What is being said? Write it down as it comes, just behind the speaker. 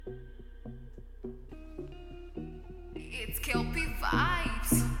It's Kelpie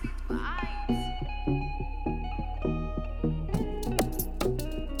Vibes.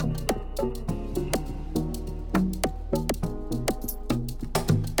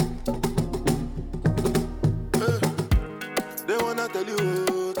 They wanna tell you,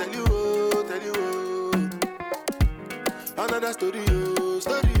 oh, tell you, oh, tell you, oh. Another story, oh,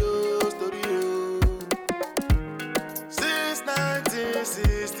 story, oh, story, oh. Since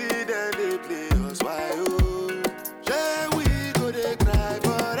 1960, then they play us why, oh. Yeah, we go they cry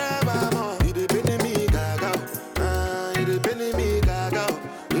forevermore. You dey bending me, gaga, you dey bending me, gaga,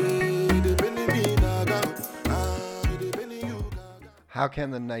 you dey bending me, gaga, you dey bending you, gaga. How can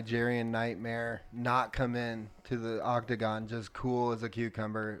the Nigerian Nightmare not come in to the octagon just cool as a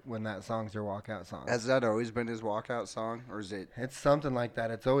cucumber when that song's your walkout song? Has that always been his walkout song, or is it? It's something like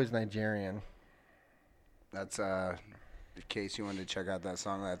that. It's always Nigerian. That's in case you wanted to check out that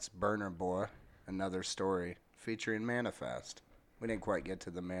song. That's Burner Boy, Another Story, featuring Manifest. We didn't quite get to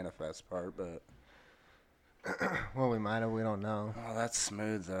the Manifest part, but Well, we might have. We don't know. oh, that's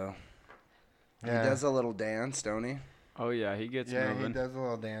smooth though. Yeah. He does a little dance, don't he? Oh, yeah, he gets Yeah, moving. he does a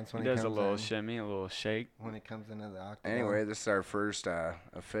little dance when He he does a comes little in. shimmy, a little shake. When he comes into the octagon. Anyway, this is our first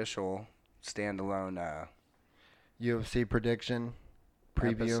official standalone UFC prediction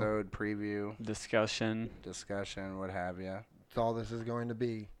preview. episode preview, Discussion. discussion, what have you. That's all this is going to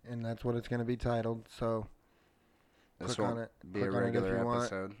be, and that's what it's going to be titled. So This click on won't it. be a Click on it if regular you want.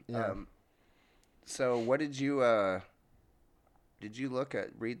 episode. Yeah. So what did you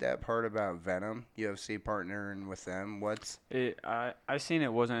read that part about Venom, UFC partnering with them? I seen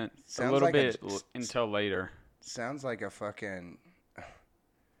it wasn't Sounds a little like a bit until later. Sounds like a fucking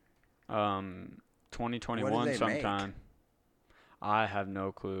 2021 What do they sometime. I have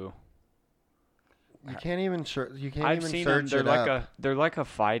no clue. You can't even you can't I've even seen them. search it up. They're like a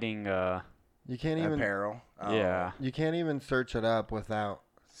fighting. You can't even apparel. Oh. Yeah. you can't even search it up without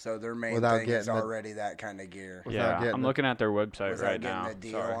So their main Without thing is getting the- already that kind of gear. without Yeah. getting I'm the- looking at their website Without right getting now. the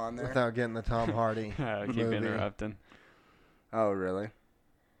deal Sorry. on there. without getting the Tom Hardy. I keep movie. interrupting. Oh, really?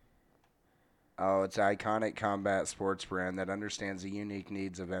 Oh, it's an iconic combat sports brand that understands the unique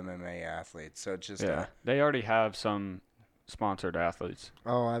needs of MMA athletes. So it's just Yeah. They already have some sponsored athletes.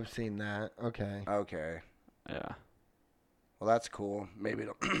 Oh, I've seen that. Okay. okay. Yeah. Well, that's cool. Maybe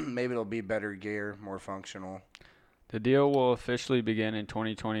it'll be better gear, more functional. The deal will officially begin in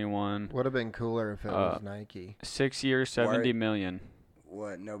 2021. Would have been cooler if it was Nike. 6 years, 70 million.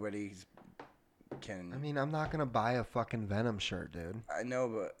 What nobody's can. I mean, I'm not gonna buy a fucking Venom shirt, dude. I know,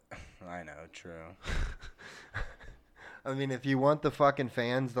 but I know, true. I mean, if you want the fucking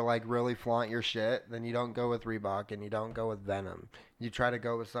fans to like really flaunt your shit, then you don't go with Reebok and you don't go with Venom. You try to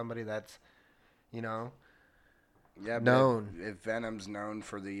go with somebody that's, you know, Yeah, but known. If Venom's known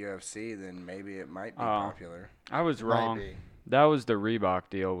for the UFC, then maybe it might be Oh. popular. I was wrong. Might be. That was the Reebok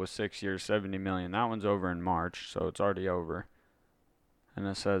deal with 6 years, 70 million. That one's over in March, so it's already over. And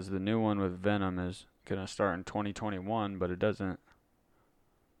it says the new one with Venom is gonna start in 2021, but it doesn't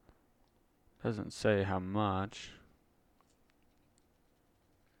say how much.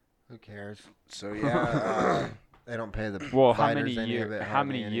 Who cares? So yeah, They don't pay the Well, how fighters many any year- of it, how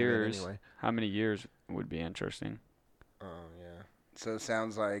hardly many any of it years? Anyway. How many years would be interesting? Oh yeah. so it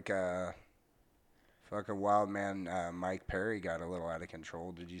sounds like fucking wild man Mike Perry got a little out of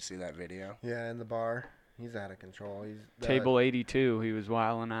control. Did you see that video? Yeah, in the bar, he's out of control. He's Table 82, he was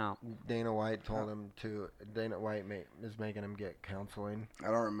wilding out. Dana White told him to. Dana White is making him get counseling. I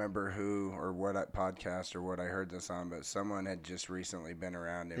don't remember who or what podcast or what I heard this on, but someone had just recently been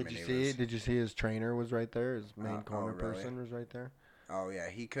around him. Did and you he see? was, Did you see his trainer was right there? His main oh, corner really? person was right there. Oh yeah,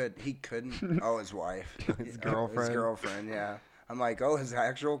 he couldn't. Oh, his wife, His His girlfriend. girlfriend. Yeah. I'm like, oh, his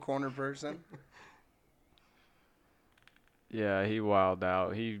actual corner person. Yeah, he wilded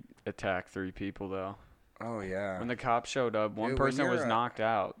out. He attacked 3 people though. Oh yeah. When the cops showed up, one Dude, when person was you're a- knocked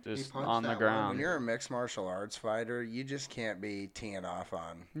out just punched on the that one. When ground. you're a mixed martial arts fighter, you just can't be teeing off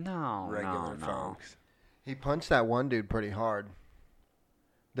on No, regular no. folks. He punched that one dude pretty hard.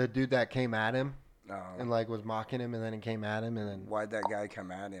 The dude that came at him No. and like was mocking him, and then he came at him, and then Why'd that guy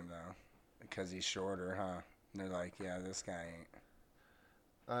come at him though? Because he's shorter, huh? And they're like, yeah, this guy ain't.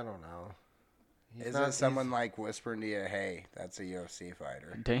 I don't know. He's Isn't not- someone like whispering to you, hey, that's a UFC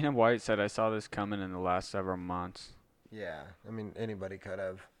fighter? Dana White said, I saw this coming in the last several months. Yeah, I mean anybody could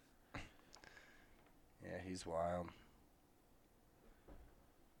have. Yeah, he's wild.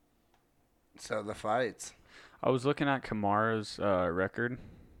 So the fights. I was looking at Kamara's record.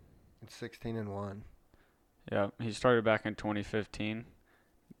 It's 16-1. Yeah, he started back in 2015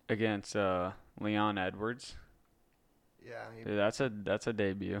 against Leon Edwards. Yeah, Dude, that's a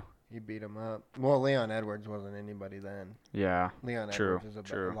debut. he beat him up. Well, Leon Edwards wasn't anybody then. Yeah. Leon True, Edwards is a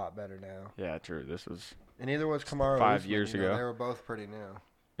true. lot better now. Yeah, true. This was And neither was Kamaru 5 Usman, years you know, ago. They were both pretty new.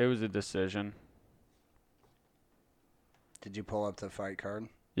 it was a decision. Did you pull up the fight card?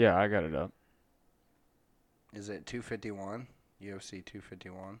 Yeah, I got it up. Is it 251? UFC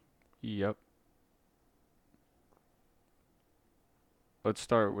 251? Yep. Let's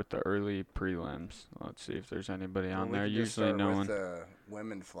start with the early prelims. Let's see if there's anybody on Well, there. we could just Usually start no with one. the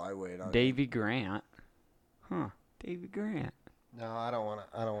women flyweight. Davy Grant. Huh. Davy Grant. No, I don't want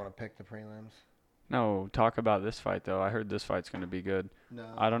to pick the prelims. No, talk about this fight though. I heard this fight's gonna be good.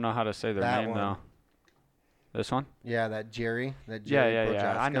 No. I don't know how to say their That name one. though. This one? Yeah, that Jerry. Yeah.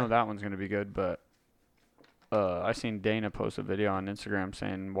 I know Prochaska. that one's gonna be good, but I seen Dana post a video on Instagram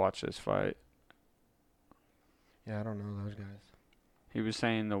saying watch this fight. Yeah, I don't know those guys. He was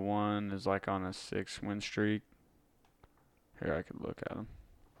saying the one is like on a 6-win streak. Here, I could look at him.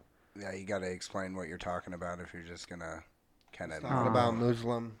 Yeah, you got to explain what you're talking about if you're just going to kind of... Talking about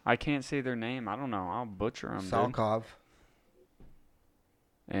Muslim I can't say their name. I don't know. I'll butcher them, dude. Salkov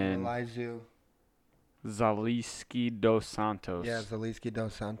And Elizu. Zaleski dos Santos. Yeah, Zaleski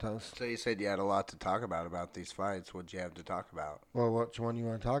dos Santos. So you said you had a lot to talk about these fights. What'd you have to talk about? Well, which one you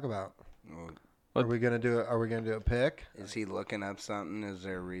want to talk about? Well, Are we gonna do a pick? is he looking up something? Is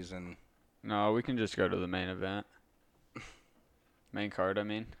there a reason? No, we can just go to the main event. Main card, I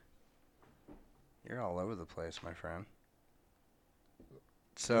mean. You're all over the place, my friend.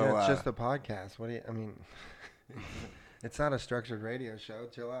 So Yeah, it's just a podcast. What do you? I mean, it's not a structured radio show.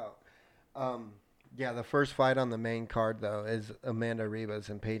 Chill out. Yeah, the first fight on the main card though is Amanda Ribas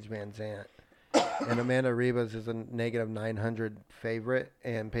and Paige Van Zant. And Amanda Ribas is a negative 900 favorite,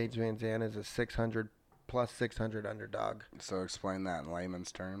 and Paige Van Zant is a 600 plus 600 underdog. So explain that in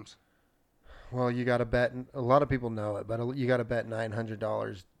layman's terms. Well, you got to bet. A lot of people know it, but you got to bet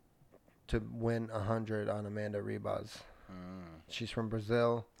 $900 to win 100 on Amanda Ribas. She's from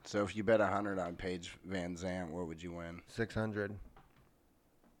Brazil. So if you bet 100 on Paige Van Zant, what would you win? 600.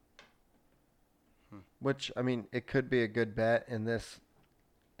 Which, I mean, it could be a good bet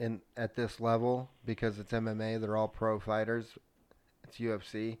at this level because it's MMA. They're all pro fighters. It's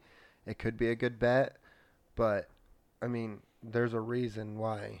UFC. It could be a good bet, but I mean, there's a reason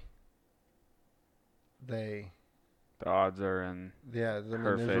why The odds are in. Yeah, I mean,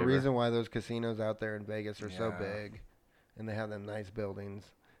 her there's favor. a reason why those casinos out there in Vegas are so Yeah. big, and they have them nice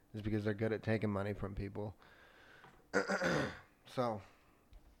buildings, is because they're good at taking money from people. So,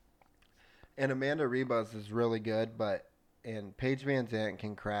 and Amanda Ribas is really good, and Paige Van Zant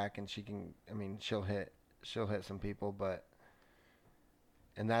can crack, and she can. I mean, she'll hit some people,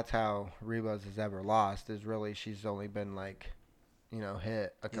 and that's how Ribas has ever lost. Is really she's only been like, hit a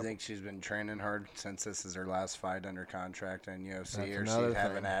You couple. think she's been training hard since this is her last fight under contract in UFC, That's or another she'd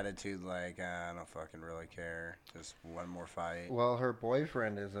have an thing. attitude like, I don't fucking really care, just one more fight? Well, her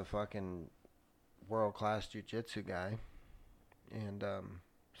boyfriend is a fucking world-class jiu-jitsu guy, and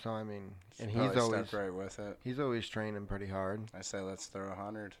so I mean, She and probably stuck right with it. he's always training pretty hard. I say let's throw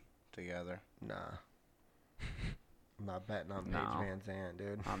 100 together. Nah, I'm not betting on Paige No. Van Zant,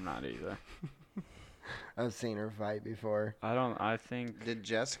 dude. I'm not either. I've seen her fight before. I think. Did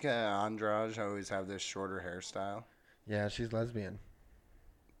Jessica Andrade always have this shorter hairstyle? Yeah, she's lesbian.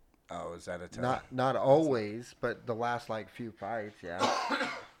 Oh, is that a tell? Not always, but the last like few fights, yeah.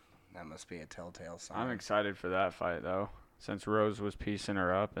 That must be a telltale sign. I'm excited for that fight though, since Rose was piecing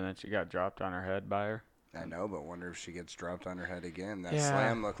her up and then she got dropped on her head by her. I know, but wonder if she gets dropped on her head again. That Yeah.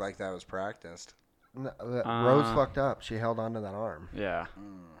 slam looked like that was practiced. Rose fucked up. She held onto that arm. Yeah.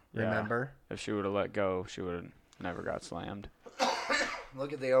 Yeah. Remember? If she would have let go, she would have never got slammed.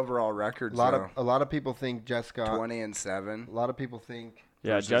 Look at the overall records. A lot of people think Jessica. 20-7. A lot of people think.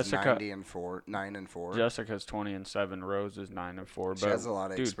 Yeah, versus Jessica. 9-4. Jessica's 20-7. Rose is 9-4. She But has a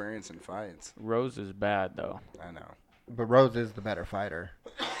lot of dude, experience in fights. Rose is bad though. I know. But Rose is the better fighter.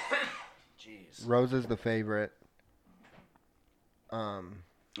 Jeez. Rose is the favorite.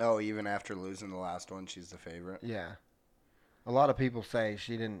 Oh, even after losing the last one, she's the favorite. Yeah. A lot of people say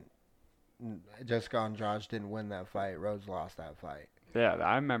Jessica Andrade didn't win that fight. Rose lost that fight. Yeah,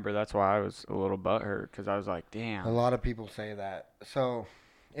 I remember. That's why I was a little butthurt because I was like, A damn. lot of people say that. So,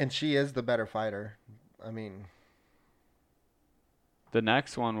 and she is the better fighter. I mean, The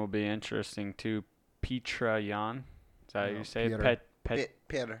next one will be interesting too. Petra Yan. Is that how No, you say Peter. it?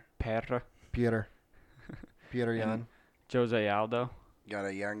 Peter. Petra. Peter And Yan. Jose Aldo. Got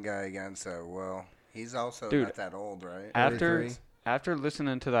a young guy against he's also Dude, not that old, right? After 33. after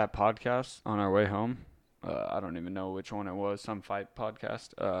listening to that podcast on our way home, I don't even know which one it was, some fight podcast.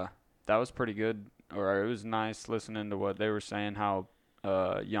 That was pretty good. or it was nice listening to what they were saying, how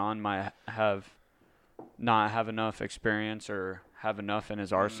Jan might not have enough experience or have enough in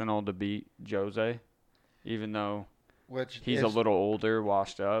his arsenal to beat Jose, even though Which he's a little older,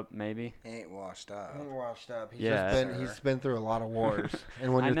 washed up, maybe. He ain't washed up. washed up. Yeah. He's been through a lot of wars.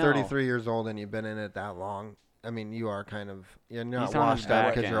 And when I you're know. 33 years old and you've been in it that long, I mean, you are kind of, you're not He's on his washed up back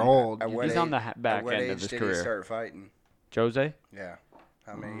because end. you're old. At what He's on age- the back At what end age of his did career. he start fighting? Jose? Yeah.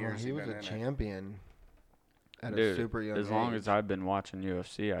 How many Oh, years he was been a in it? champion at Dude, a super young as long age. as I've been watching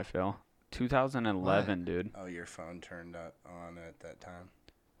UFC, I feel. 2011, dude. Oh, your phone turned on at that time.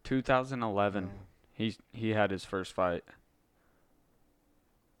 2011. Oh. He had his first fight.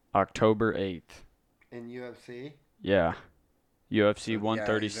 October 8th. In UFC? Yeah. UFC Yeah, he's been fighting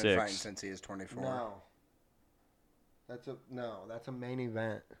 136. since he was 24. No. That's a main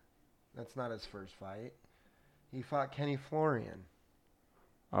event. That's not his first fight. He fought Kenny Florian.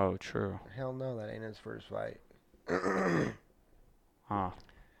 Oh, true. Hell no, that ain't his first fight. Huh.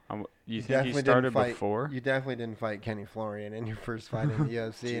 You You think he definitely started didn't fight- before? You definitely didn't fight Kenny Florian in your first fight in the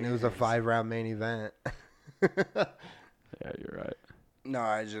UFC, and it was a Jeez. 5-round main event. Yeah, you're right. No,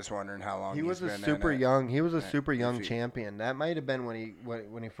 I was just wondering how long He was he's a been super in it. young. He was a If super young he- champion. That might have been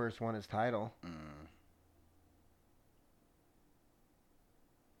when he first won his title.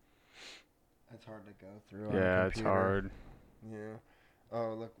 That's hard to go through. on a Yeah, it's computer. hard. Yeah.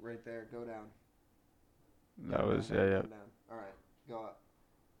 Oh, look right there. Go down. That Down, was, down, yeah, down, yeah. down, down. All right, go up.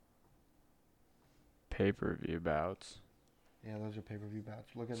 Pay-per-view bouts. Yeah, those are pay-per-view bouts.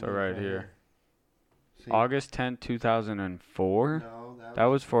 Look at So these right here. See? August 10th, 2004. No, That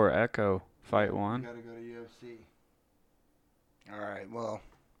was for Echo Fight You 1. gotta go to UFC. All right, well,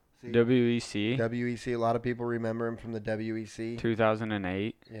 See, WEC WEC. A lot of people remember him from the WEC.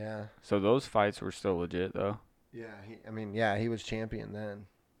 2008. Yeah. So those fights were still legit though. Yeah. He was champion then.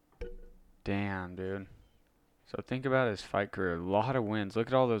 Damn, dude. So think about his fight career. A lot of wins. Look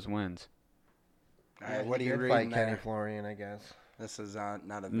at all those wins. all right, Yeah, what are he you did reading fight Kenny there? Florian, I guess. This is not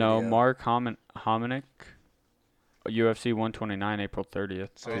a video. No, Mark Hominick. UFC 129, April 30th,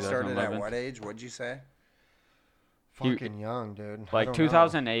 So he started at 2011. what age? What'd you say? Fucking young, dude. I Like don't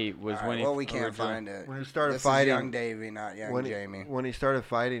 2008 was All right, when he well, we can't originally- find it. When he started This fighting, is young Davey, not young when Jamie. when he started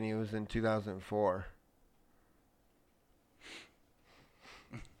fighting, he was in 2004.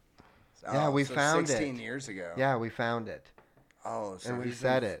 Yeah, we so found 16 it. years ago. Yeah, we found it. Oh, so And we he's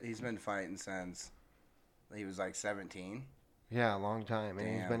said been, it. He's been fighting since he was like 17. Yeah, a long time, and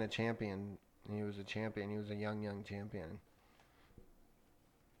he's Damn. been a champion. He was a champion. He was a young champion.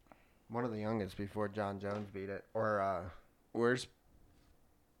 One of the youngest before John Jones beat it, or Where's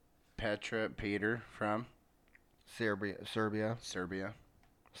Peter from? Serbia, Serbia.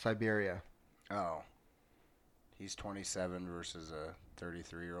 Siberia. Oh. He's 27 versus a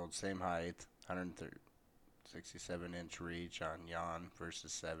 33-year-old. Same height. 167-inch reach on Jan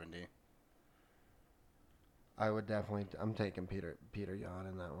versus 70. I would definitely. I'm taking Peter Yan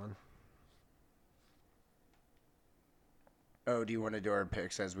in that one. Oh, do you want to do our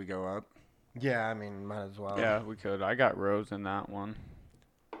picks as we go up? Yeah, I mean, might as well. Yeah, we could. I got Rose in that one.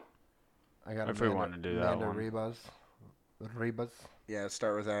 I got If we wanna do that one. Ribas. Yeah,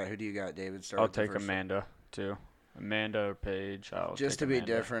 start with that. Who do you got, David? Start I'll with the take first one. Amanda too. Amanda or Paige. Just to take be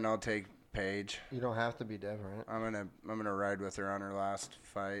Amanda. different, I'll take Paige. You don't have to be different. I'm gonna ride with her on her last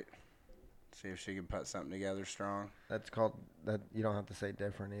fight. See if she can put something together strong. That's called that. You don't have to say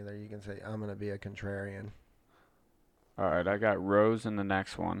different either. You can say I'm gonna be a contrarian. All right, I got Rose in the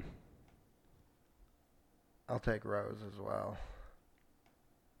next one. I'll take Rose as well.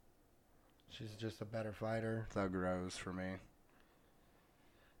 She's just a better fighter. Thug Rose for me.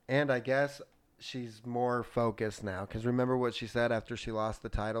 And I guess she's more focused now. Because remember what she said after she lost the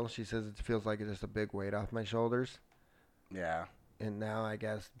title? She says it feels like it's just a big weight off my shoulders. Yeah. And now I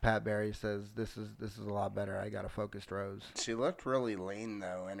guess Pat Barry says this is a lot better. I got a focused Rose. She looked really lean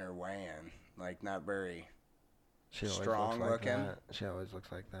though in her weigh-in. Like not very. She always Strong looks like looking? that. She always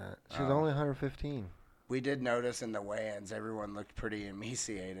looks like that. She's Oh. only 115. We did notice in the weigh-ins everyone looked pretty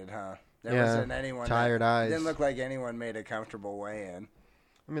emaciated, huh? There Yeah, wasn't anyone tired eyes. Didn't look like anyone made a comfortable weigh-in.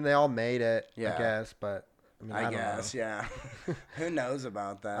 I mean, they all made it, Yeah. I guess, but I mean, I don't guess, know. yeah. Who knows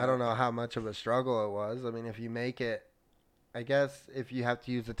about that? I don't know how much of a struggle it was. I mean, if you make it, I guess if you have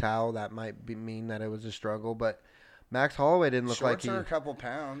to use a towel, that might mean that it was a struggle. But Max Holloway didn't look Shorts like are he. a couple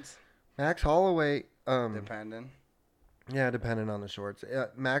pounds, Max Holloway, depending. yeah, depending on the shorts.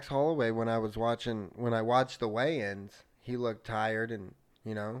 Max Holloway, when I watched the weigh-ins, he looked tired and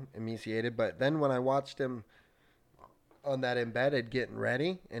emaciated. But then when I watched him on that embedded getting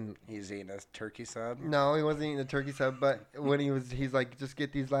ready, and He's eating a turkey sub. no, he wasn't eating the turkey sub, but when he's like, just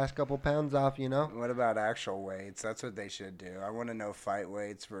get these last couple pounds off, you know. What about actual weights? That's what they should do. I want to know fight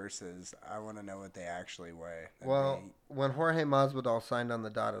weights versus I want to know what they actually weigh. Well, when Jorge Masvidal signed on the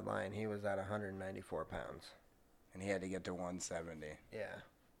dotted line, he was at 194 pounds. And he had to get to 170. Yeah.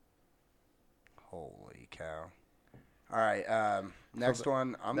 Holy cow. All right, next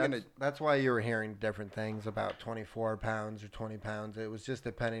one. That's why you were hearing different things about 24 pounds or 20 pounds. It was just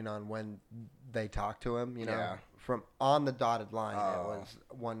depending on when they talked to him, you know. Yeah. From on the dotted line, Oh. it was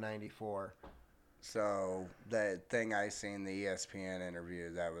 194. So the thing I seen, the ESPN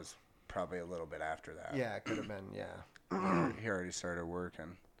interview, that was probably a little bit after that. Yeah, it could have been, yeah. He already started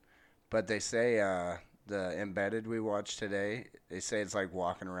working. But they say the embedded we watched today, they say it's like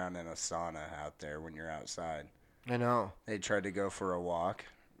walking around in a sauna out there when you're outside. I know. They tried to go for a walk.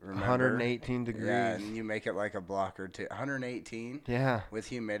 Remember? 118 degrees. Yeah, and you make it like a block or two. 118 Yeah. with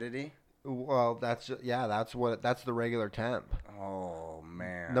humidity. Well, that's that's the regular temp. Oh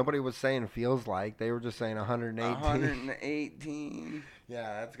man. Nobody was saying feels like. They were just saying 118. 118.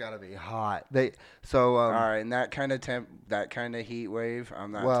 Yeah, that's got to be hot. All All right, and that kind of that kind of heat wave,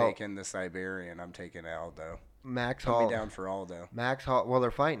 I'm not Well- taking the Siberian. I'm taking Aldo. Max Put Hall. me down for Aldo. Max Hall. Well,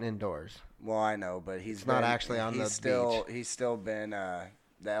 they're fighting indoors. Well, I know, but he's not actually on the He's still been.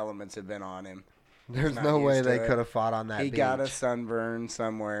 The elements have been on him. There's not no way used to they it. could have fought on that He beach. got a sunburn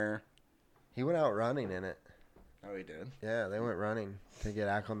somewhere. He went out running in it. Oh, he did. Yeah, they went running to get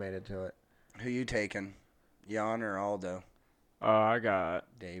acclimated to it. Who you taking, Jan or Aldo? I got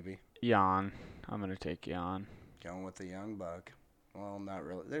Davey. Jan. I'm going to take Jan. Going with the young buck. Well, not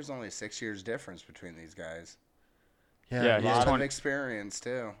really. There's only 6 years difference between these guys. Yeah, A he's lot of 20 experience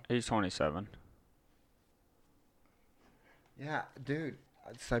too. He's 27. Yeah, dude.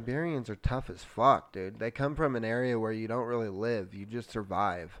 Siberians are tough as fuck, dude. They come from an area where you don't really live. You just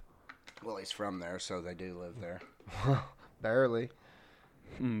survive. Well, he's from there, so they do live there. Barely.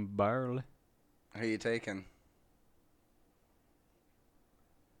 Barely. Who you taking?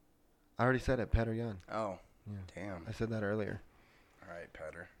 I already said it, Petr Yan. Oh, Yeah. damn. I said that earlier. All right,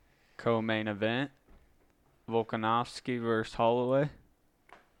 Petter. Co-main event. Volkanovski versus Holloway.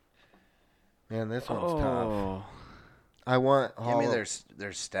 Man, this one's tough. Oh. I want Give me Holloway.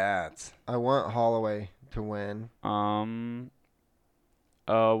 their stats. I want Holloway to win. We'll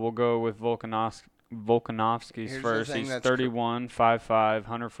go with Volkanovski's Here's the first. thing He's that's 31, 5'5",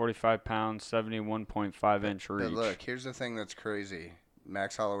 145 pounds, 71.5 inch reach. But look, here's the thing that's crazy.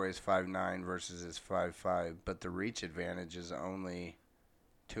 Max Holloway's 5'9" versus his 5'5", but the reach advantage is only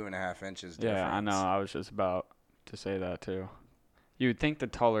 2.5 inches difference. Yeah, I know. I was just about to say that too. You would think the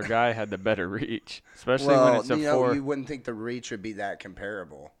taller guy had the better reach, especially when it's a four. You wouldn't think the reach would be that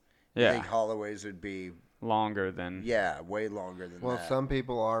comparable. I Yeah, think Holloway's would be, longer than. way longer than Well, that. some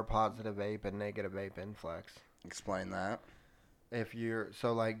people are positive ape and negative ape inflex. Explain that. If you're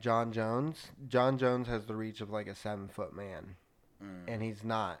like John Jones has the reach of like a 7-foot man, and he's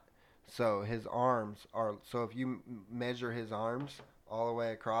not. So his arms are. So if you measure his arms all the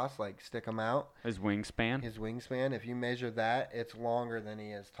way across, like stick them out, His wingspan. his wingspan, if you measure that, it's longer than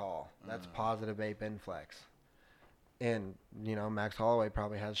he is tall. That's positive ape inflex. And Max Holloway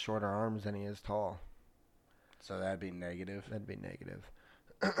probably has shorter arms than he is tall. So that'd be negative. That'd be negative.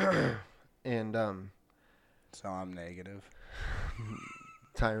 And So I'm negative.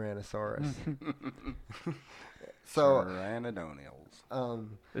 Tyrannosaurus. So Pteranodonials.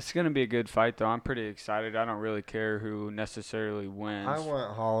 This is gonna be a good fight, though. I'm pretty excited. I don't really care who necessarily wins. I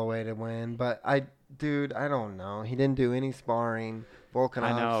want Holloway to win, but I don't know. He didn't do any sparring. Volkanovski.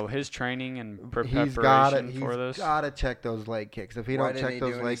 I know his training and He's preparation for this. got to check those leg kicks. If he Why don't didn't check he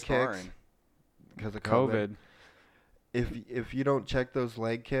those do any leg kicks, sparring? because of COVID. If you don't check those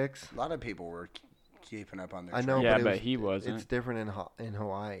leg kicks, A lot of people were keeping up on their I know. training. Yeah, but but he wasn't. It's different in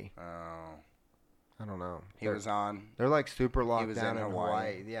Hawaii. Oh. I don't know. He was on. They're like super locked was down in in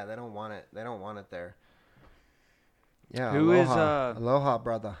Hawaii. Hawaii. Yeah, they don't want it. They don't want it there. Yeah. Who is, aloha. Aloha,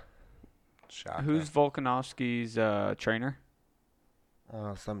 brother. Shaka. Who's Volkanovski's trainer?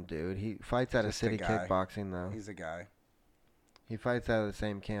 Oh, some dude. He fights at Just a a city guy. kickboxing though. He's a guy. He fights out of the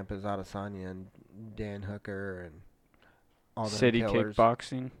same camp as Adesanya and Dan Hooker and all the City killers.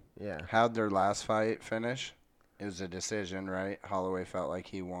 kickboxing. Yeah. How'd their last fight finish? It was a decision, right? Holloway felt like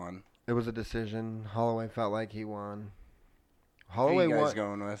he won. It was a decision. Holloway felt like he won. Who Holloway you guys won.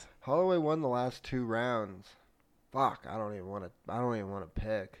 going with? Holloway won the last 2 rounds. Fuck, I don't even want to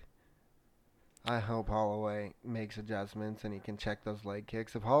pick. I hope Holloway makes adjustments and he can check those leg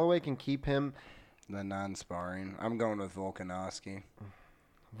kicks. If Holloway can keep him, The non-sparring. I'm going with Volkanovski.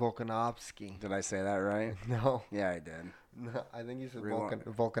 Volkanovski. Did I say that right? No, Yeah, I did. no, I think you said Rewind.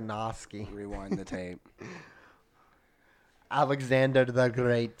 Volkanovski. Rewind the tape. Alexander the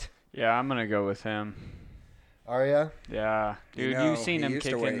Great. Yeah, I'm gonna go with him. Are ya? Yeah, dude, You you've seen he him used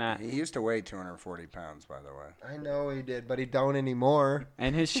to kicking weigh- that, He used to weigh 240 pounds, by the way. I know he did, but he don't anymore.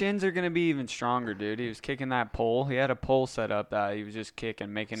 and his shins are gonna be even stronger, dude. He was kicking that pole. He had a pole set up that he was just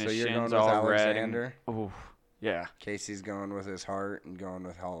kicking, making So his you're shins going with all red. Alexander? Ooh, yeah. Casey's going with his heart and going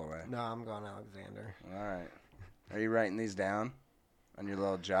with Holloway. No, I'm going Alexander. All right. Are you writing these down on your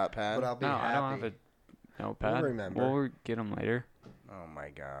little jot pad? But I'll be No, happy. I don't have a notepad. remember. We'll get them later. Oh, my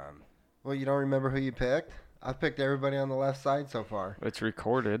God. Well, you don't remember who you picked? I've picked everybody on the left side so far. It's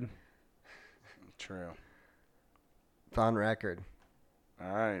recorded. True. It's on record.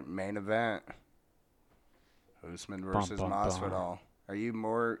 All right, main event. Usman Bum, versus bum, Masvidal.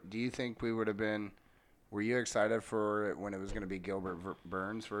 Do you think we would have been, were you excited for it when it was going to be Gilbert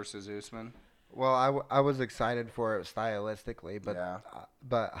Burns versus Usman? Well, I was excited for it stylistically, but Yeah.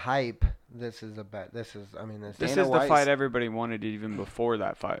 but hype. This is this This Dana is the White's- fight everybody wanted even before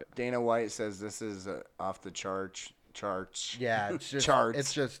that fight. Dana White says this is off the charts. yeah, it's just Charts.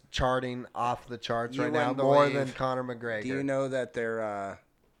 It's just charting off the charts You right now, wouldn't more believe- than Conor McGregor. Do you know that their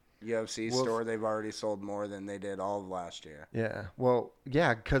UFC Well, store, they've already sold more than they did all of last year? Yeah, well,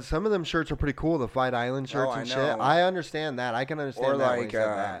 yeah, because some of them shirts are pretty cool. The Fight Island shirts I and shit. know. I understand that. I can understand Or that when like, you said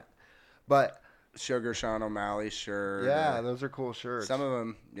that. But Sugar Sean O'Malley's shirt. yeah, or- those are cool shirts. some of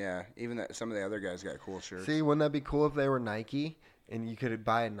them, yeah. Even some of the other guys got cool shirts. See, wouldn't that be cool if they were Nike and you could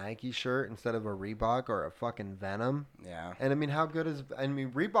buy a Nike shirt instead of a Reebok or a fucking Venom? Yeah. And I mean, how good is? I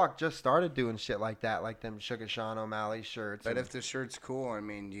mean, Reebok just started doing shit like that, like them Sugar Sean O'Malley shirts. But and- if the shirt's cool, I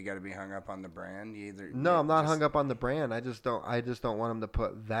mean, you got to be hung up on the brand. You either no, I'm not hung up on the brand. I just don't want them to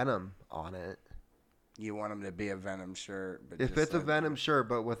put Venom on it. You want them to be a Venom shirt, but If just it's a like- Venom shirt,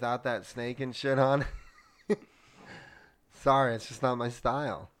 but without that snake and shit on, sorry, it's just not my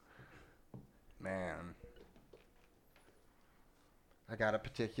style. man. I got a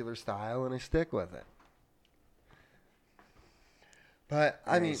particular style and I stick with it. But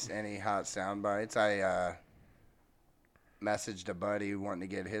I mean, Any hot sound bites? I messaged a buddy wanting to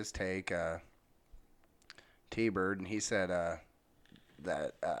get his take, T-Bird, and he said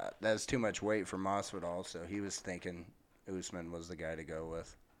that that's too much weight for Masvidal, so he was thinking Usman was the guy to go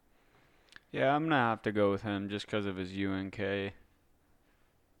with. Yeah, I'm gonna have to go with him just because of his UNK.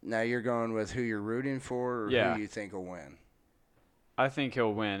 Now you're going with who you're rooting for, or Yeah. who you think will win? I think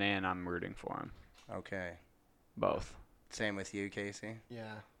he'll win, and I'm rooting for him. Okay. Both. Same with you, Casey.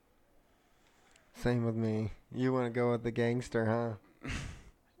 yeah. Same with me. You want to go with the gangster, huh?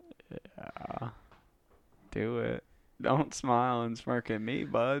 Yeah. Do it. Don't smile and smirk at me,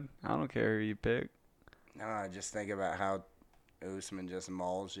 bud. I don't care who you pick. No, I just think about how Usman just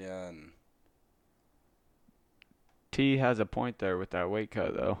mauls you, and T has a point there with that weight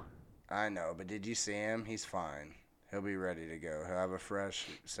cut, though. I know, but did you see him? He's fine. He'll be ready to go. He'll have a fresh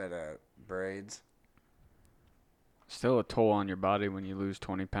set of braids. Still a toll on your body when you lose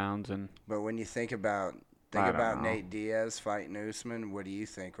 20 pounds. And But when you think about I don't know. Nate Diaz fighting Usman, what do you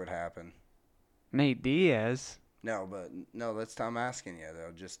think would happen? Nate Diaz. No, I'm asking you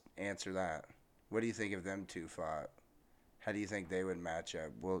though. Just answer that. What do you think if them two fought? How do you think they would match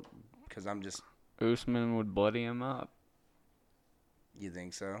up? Well, because Usman would bloody him up. you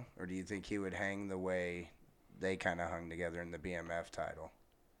think so? Or do you think he would hang the way they kind of hung together in the BMF title?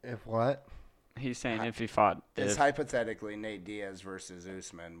 If what? He's saying if he fought. It's If, hypothetically Nate Diaz versus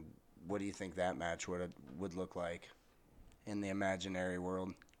Usman. What do you think that match would look like in the imaginary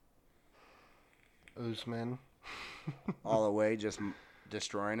world? Usman. All the way, just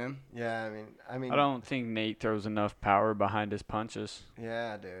destroying him? Yeah, I mean. I don't think Nate throws enough power behind his punches.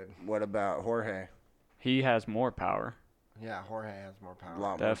 Yeah, dude. What about Jorge? He has more power. Yeah, Jorge has more power. A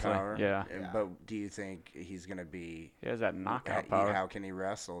lot Definitely, more power. yeah. Yeah. But do you think he's going to be? He has that knockout power. How can he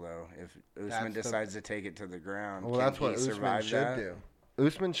wrestle though? If Usman That's decides to take it to the ground, Well, can that's he what Usman survive should that? do.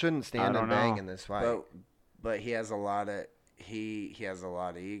 Usman shouldn't stand don't and bang know. in this fight. But he has a lot of he has a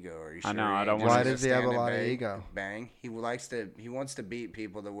lot of ego. Are you sure? I know, he I ain't don't just wanna- Why gonna does he have a stand and lot of bang- ego? Bang. He wants to beat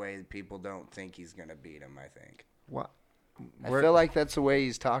people the way people don't think he's gonna beat him. I think. What? I feel like that's the way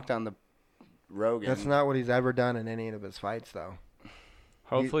he's talked on the Rogan. That's not what he's ever done in any of his fights, though.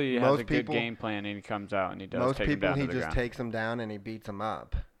 Hopefully he has most a good people- game plan and he comes out and he does Most take him people, down he to the just ground. takes them down and he beats them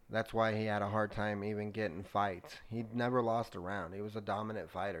up. That's why he had a hard time even getting fights. He never lost a round. He was a dominant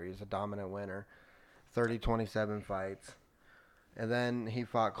fighter. He was a dominant winner. 30-27 fights. And then he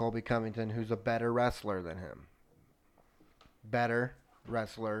fought Colby Covington, who's a better wrestler than him. Better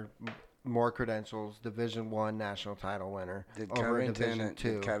wrestler. more credentials, Division I national title winner Did over a Covington, Division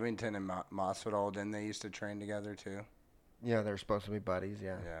II. did Covington and Masvidal, didn't they used to train together too? Yeah, they're supposed to be buddies.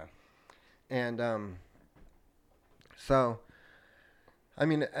 Yeah. Yeah. And so, I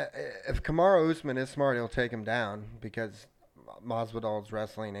mean, if Kamaru Usman is smart, he'll take him down because Masvidal's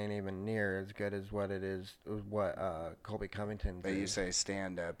wrestling ain't even near as good as what it is, what Colby Covington's But is. you say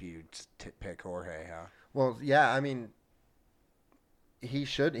stand up, you pick Jorge, huh? Well, yeah, I mean, he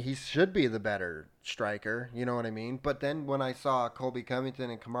should be the better striker. You know what I mean? But then when I saw Colby Covington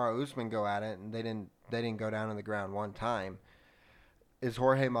and Kamaru Usman go at it, and they didn't go down on the ground one time. Is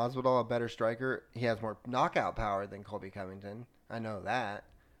Jorge Masvidal a better striker? He has more knockout power than Colby Covington. I know that,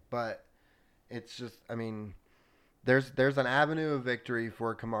 but it's just, I mean, there's an avenue of victory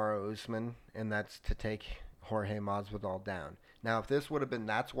for Kamaru Usman, and that's to take Jorge Masvidal down. Now, if this would have been,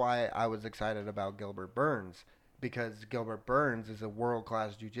 that's why I was excited about Gilbert Burns, because Gilbert Burns is a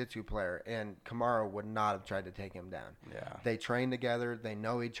world-class jiu-jitsu player, and Kamaru would not have tried to take him down. Yeah. They train together. They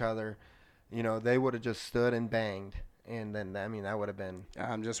know each other. You know, they would have just stood and banged, and then, I mean, that would have been...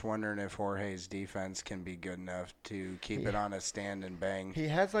 I'm just wondering if Jorge's defense can be good enough to keep it on a stand and bang. He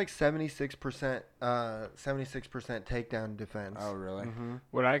has like 76% takedown defense. Oh, really? Mm-hmm.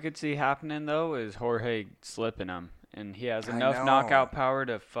 What I could see happening though is Jorge slipping him, and he has I enough know. knockout power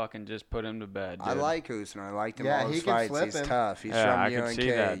to fucking just put him to bed. I dude. like Usman. I liked him Yeah, all he his can fights. slip He's him. tough. He's Yeah, I from could UNK.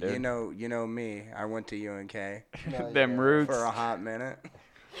 see that, dude. You know me. I went to UNK them roots. for a hot minute.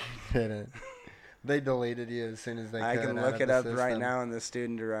 Didn't. They deleted you as soon as they I could. can out look of it the up right system. now in the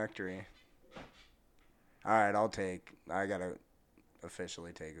student directory. All right, I gotta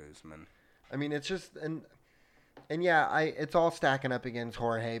officially take Usman. I mean, it's just and yeah, it's all stacking up against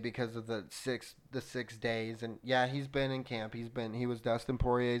Jorge because of the 6 days, and yeah, he's been in camp. He was Dustin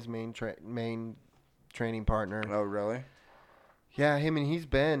Poirier's main training partner. Oh, really? Yeah, he's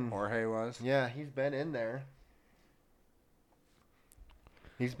been. Jorge was? Yeah, he's been in there.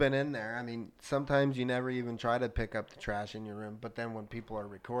 He's been in there. I mean, sometimes you never even try to pick up the trash in your room, but then when people are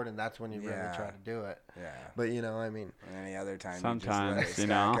recording, that's when you really Yeah. try to do it. Yeah. But, you know, I mean, And any other time Sometimes, you just you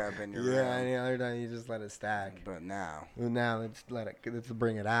let it know. stack up in your yeah, room. any other time you just let it stack. But now, Well, now let's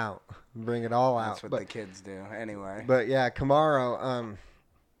bring it out. Bring it all out. that's what but, the kids do. Anyway. but yeah, Kamaru,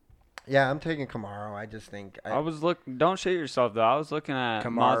 yeah, I'm taking Kamaru. I just think I was don't shit yourself though. I was looking at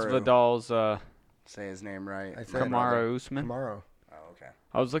Kamaru. Masvidal's Say his name right. I said Kamaru Usman. Kamaru. Oh, okay.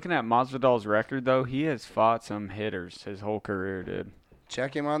 I was looking at Masvidal's record though. He has fought some hitters his whole career, dude.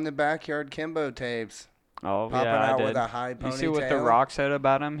 Check him on the Backyard Kimbo tapes. Oh Popping yeah, I out did. with a high You see what The ponytail. Rock said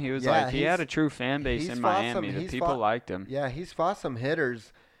about him? He was Yeah, like he had he's- a true fan base he's in fought Miami. some- The he's people fought- liked him. Yeah, he's fought some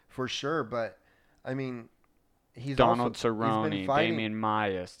hitters for sure, but I mean, he's Donald also, Cerrone, Damian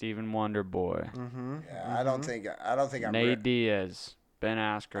Maia, Stephen Wonderboy, Mm-hmm. Yeah, I don't think I'm. Nate Diaz, Ben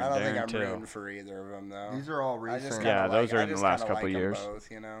Askren, I don't think Darren I'm Till. rooting for either of them though. These are all I just recent. kinda Yeah, those like- are I in the just last kinda couple like 'em years.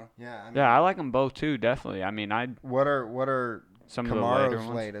 Both, you know. Yeah, I mean, Yeah, I like them both too, definitely. I mean, What are some of the later Kamaru's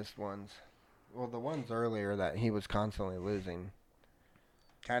ones. latest ones? Well, the ones earlier that he was constantly losing.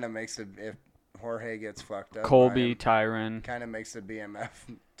 Kind of makes it if Jorge gets fucked up. Colby, Tyron, Kind of makes the BMF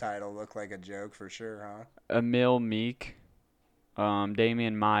title look like a joke for sure, huh? Emil Meek,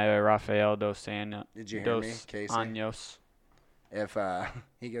 Damian Maia, Rafael dos Did you hear me, Dos Casey? Anjos. If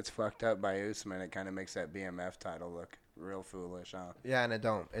he gets fucked up by Usman, it kind of makes that BMF title look real foolish, huh? Yeah, and it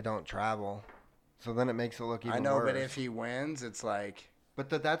don't travel, so then it makes it look even I know, worse. but if he wins, it's like But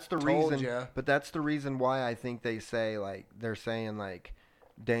that's the Told reason. ya. But that's the reason why I think they say they're saying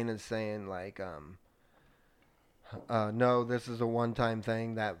Dana's saying no, this is a one-time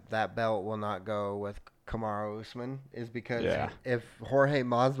thing. That belt will not go with Kamaru Usman is because Yeah. if Jorge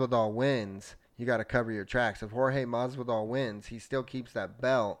Masvidal wins, you got to cover your tracks. If Jorge Masvidal wins, he still keeps that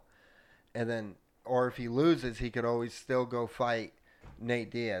belt, and then or if he loses, he could always still go fight Nate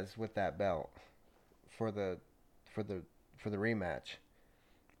Diaz with that belt for the rematch.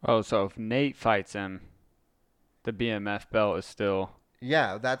 Oh, so if Nate fights him, the BMF belt is still.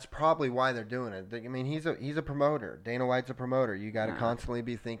 Yeah, that's probably why they're doing it. I mean, he's a promoter. Dana White's a promoter. You got to Yeah. constantly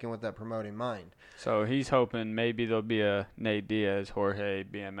be thinking with that promoting mind. So he's hoping maybe there'll be a Nate Diaz, Jorge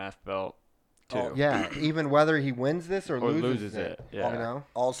BMF belt too. Oh, yeah, even whether he wins this or, Or loses loses it. it, yeah. You know?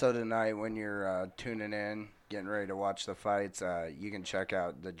 also tonight when you're tuning in, getting ready to watch the fights, you can check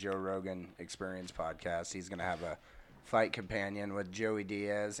out the Joe Rogan Experience podcast. He's gonna have a fight companion with Joey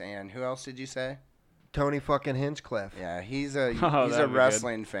Diaz and who else did you say? Tony fucking Hinchcliffe. Yeah, he's a Oh, he's a that'd be good.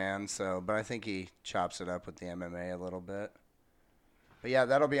 wrestling fan, so but I think he chops it up with the MMA a little bit. But yeah,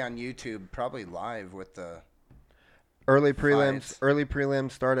 that'll be on YouTube, probably live with the Early prelims. Fights. Early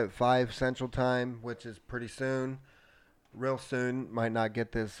prelims start at 5 Central Time, which is pretty soon. real soon. Might not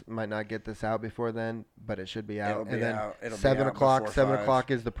get this out before then, but it should be out. It'll be and then out. It'll be 7 out o'clock. before 7 5.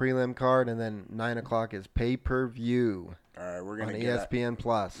 o'clock is the prelim card, and then 9 o'clock is pay-per-view All right, we're on gonna get. ESPN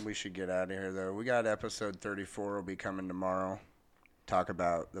Plus. We should get out of here though. We got episode 34 will be coming tomorrow. Talk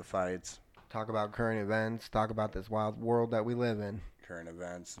about the fights, Talk about current events. Talk about this wild world that we live in. current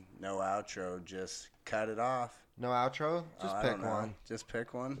events. No outro. Just cut it off. No outro. Just I pick don't know. one. Just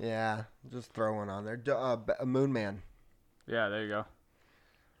pick one. Yeah, just throw one on there. Moon Man. Yeah, there you go.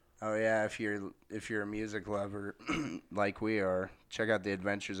 Oh yeah, if you're a music lover like we are, check out the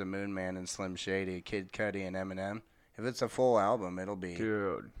Adventures of Moon Man and Slim Shady, Kid Cudi and Eminem. If it's a full album, it'll be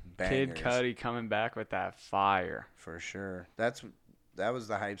Dude, bangers. Kid Cudi coming back with that fire. For sure. That was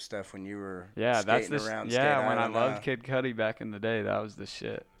the hype stuff when you were Yeah, that's skating the around yeah. Skate When I Island, loved Kid Cudi back in the day, that was the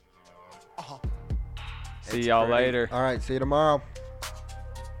shit. See It's y'all pretty. later. All right, see you tomorrow.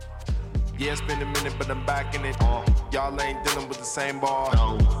 Yeah, it's been a minute, but I'm back in it. Y'all ain't dealing with the same ball.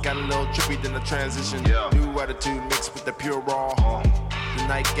 Got a little trippy, then the transition. New attitude mixed with the pure raw. The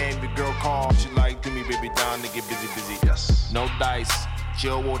night game, the girl call. She like, do me, baby, down to get busy. Yes. No dice,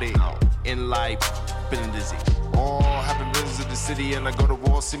 chill with it. In life, feeling dizzy. Having visited the city, and I go to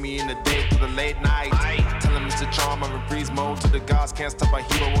war. See me in the day through the late night. Tell him it's a charm, I'm in freeze mode. To the gods, can't stop a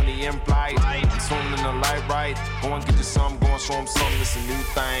hero when he in flight. I'm swimming in the light, right? Go and get you some, go and show him something, it's a new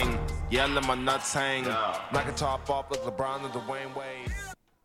thing. Yeah, let my nuts hang. Knock a top off like LeBron or Dwayne Wade.